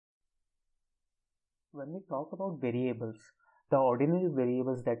When we talk about variables, the ordinary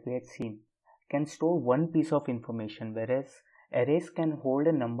variables that we had seen can store one piece of information, whereas arrays can hold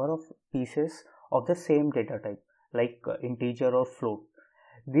a number of pieces of the same data type, like integer or float.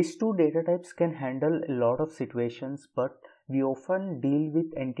 These two data types can handle a lot of situations, but we often deal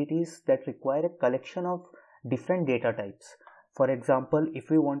with entities that require a collection of different data types. For example, if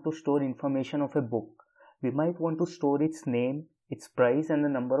we want to store information of a book, we might want to store its name, its price, and the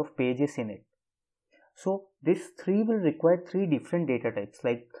number of pages in it. So this three will require three different data types,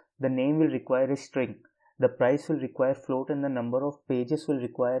 like the name will require a string, the price will require float, and the number of pages will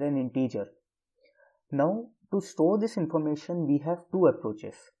require an integer. Now to store this information we have two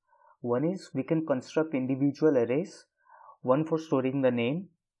approaches. One is we can construct individual arrays, one for storing the name,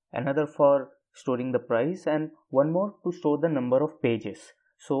 another for storing the price, and one more to store the number of pages.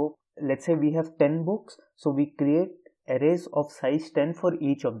 So let's say we have 10 books, so we create arrays of size 10 for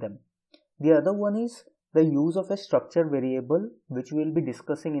each of them. The other one is the use of a structure variable, which we will be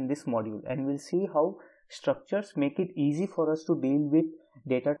discussing in this module, and we'll see how structures make it easy for us to deal with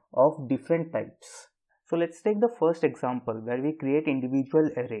data of different types. So let's take the first example where we create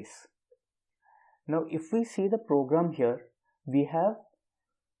individual arrays. Now if we see the program here, we have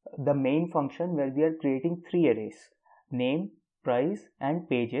the main function where we are creating three arrays: name, price, and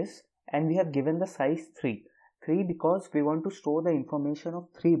pages, and we have given the size 3 because we want to store the information of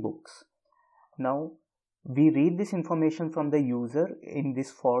 3 books. Now we read this information from the user in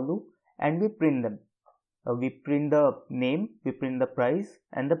this for loop and we print them. We print the name, we print the price,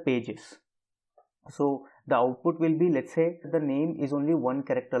 and the pages. So the output will be, let's say the name is only 1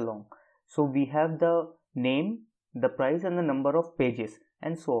 character long, so we have the name, the price, and the number of pages,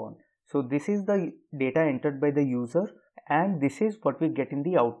 and so on. So this is the data entered by the user, and this is what we get in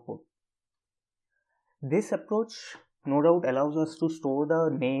the output. This approach no doubt allows us to store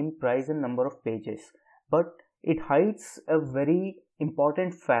the name, price, and number of pages, but it hides a very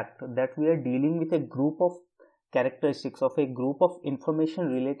important fact that we are dealing with a group of characteristics of a group of information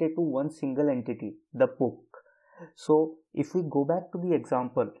related to one single entity, the book. So if we go back to the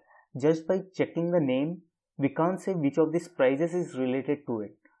example, just by checking the name, we can't say which of these prices is related to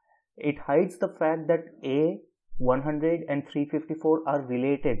it. It hides the fact that A, 100 and 354 are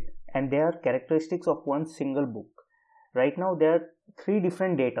related and they are characteristics of one single book. Right now there are three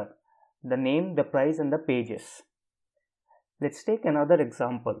different data: the name, the price, and the pages. Let's take another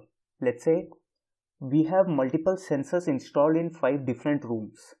example. Let's say we have multiple sensors installed in 5 different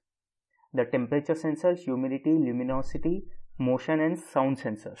rooms: the temperature sensor, humidity, luminosity, motion, and sound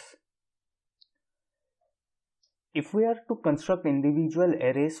sensors. If we are to construct individual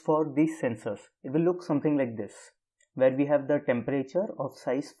arrays for these sensors, it will look something like this, where we have the temperature of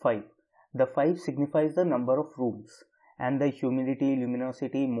size 5. The 5 signifies the number of rooms, and the humidity,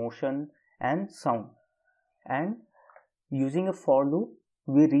 luminosity, motion, and sound. And using a for loop,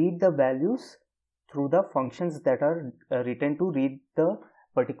 we read the values through the functions that are written to read the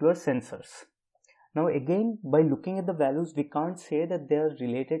particular sensors. Now again, by looking at the values, we can't say that they are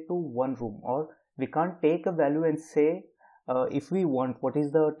related to one room, or we can't take a value and say if we want what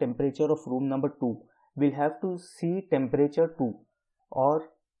is the temperature of room number 2, we'll have to see temperature 2, or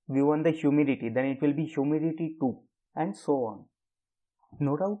we want the humidity, then it will be humidity 2, and so on.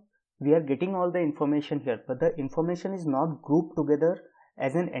 No doubt we are getting all the information here, but the information is not grouped together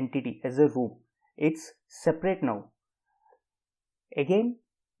as an entity, as a room. It's separate now. Again,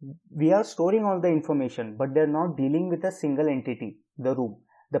 we are storing all the information, but they are not dealing with a single entity, the room.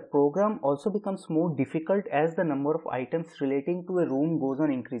 The program also becomes more difficult as the number of items relating to a room goes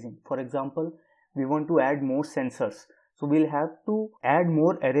on increasing. For example, we want to add more sensors, so we'll have to add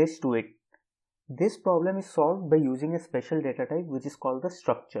more arrays to it. This problem is solved by using a special data type which is called the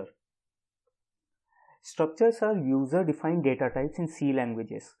structure. Structures are user-defined data types in C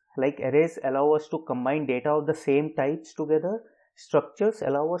languages. Like arrays allow us to combine data of the same types together, structures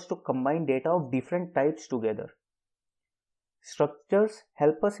allow us to combine data of different types together. Structures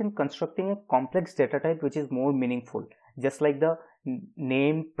help us in constructing a complex data type which is more meaningful, just like the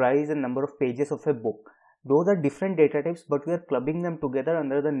name, price, and number of pages of a book. Those are different data types, but we are clubbing them together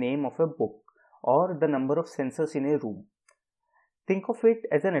under the name of a book or the number of sensors in a room. Think of it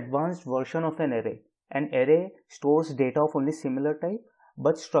as an advanced version of an array. An array stores data of only similar type,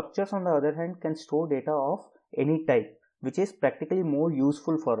 but structures on the other hand can store data of any type, which is practically more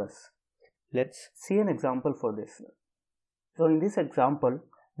useful for us. Let's see an example for this. So in this example,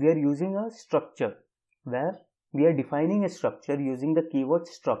 we are using a structure where we are defining a structure using the keyword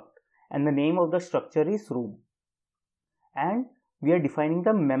struct, and the name of the structure is room. And we are defining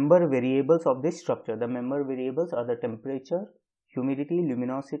the member variables of this structure. The member variables are the temperature, humidity,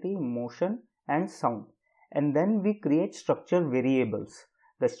 luminosity, motion, and sound. And then we create structure variables.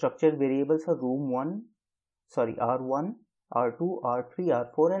 The structure variables are R1, R2, R3,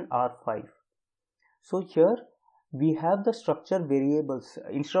 R4 and R5. So here we have the structure variables.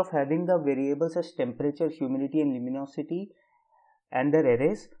 Instead of having the variables as temperature, humidity and luminosity and their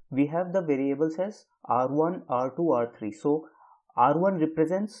arrays, we have the variables as R1, R2, R3. So R1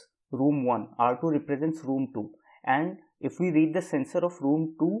 represents room 1, R2 represents room 2, and if we read the sensor of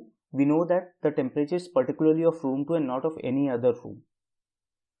room 2, we know that the temperature is particularly of room 2 and not of any other room.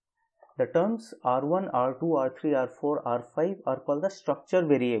 The terms R1, R2, R3, R4, R5 are called the structure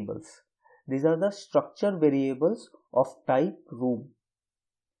variables. These are the structure variables of type room,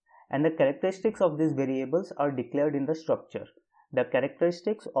 and the characteristics of these variables are declared in the structure. The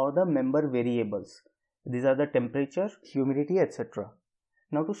characteristics or the member variables. These are the temperature, humidity, etc.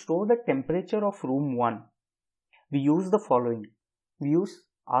 Now to store the temperature of room 1, we use the following. We use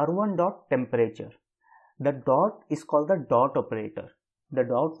R1.temperature. The dot is called the dot operator. The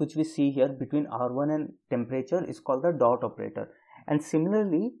dot which we see here between R1 and temperature is called the dot operator. And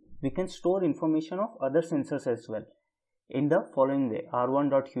similarly, we can store information of other sensors as well in the following way: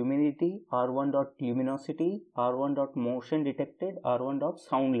 R1.humidity, R1.luminosity, R1.motion detected,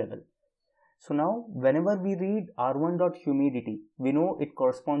 R1.sound level. So now whenever we read R1.humidity, we know it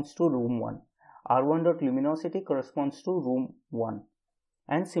corresponds to room 1. R1.luminosity corresponds to room 1.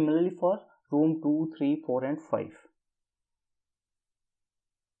 And similarly for room 2, 3, 4 and 5.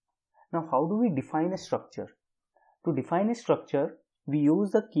 Now how do we define a structure? To define a structure, we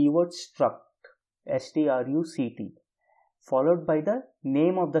use the keyword struct, struct, followed by the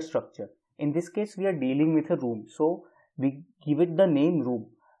name of the structure. In this case, we are dealing with a room, so we give it the name room.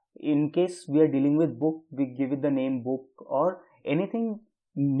 In case we are dealing with book, we give it the name book, or anything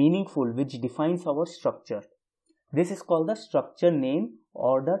meaningful which defines our structure. This is called the structure name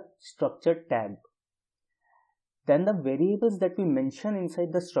or the structure tag. Then the variables that we mention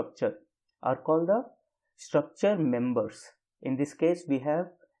inside the structure are called the structure members. In this case, we have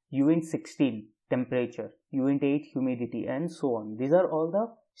uint16 temperature, uint8 humidity and so on. These are all the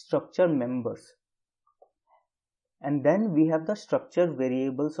structure members. And then we have the structure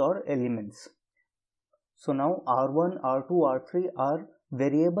variables or elements. So now R1, R2, R3 are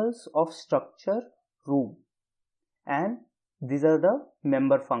variables of structure room, and these are the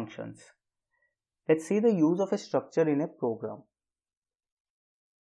member functions. Let's see the use of a structure in a program.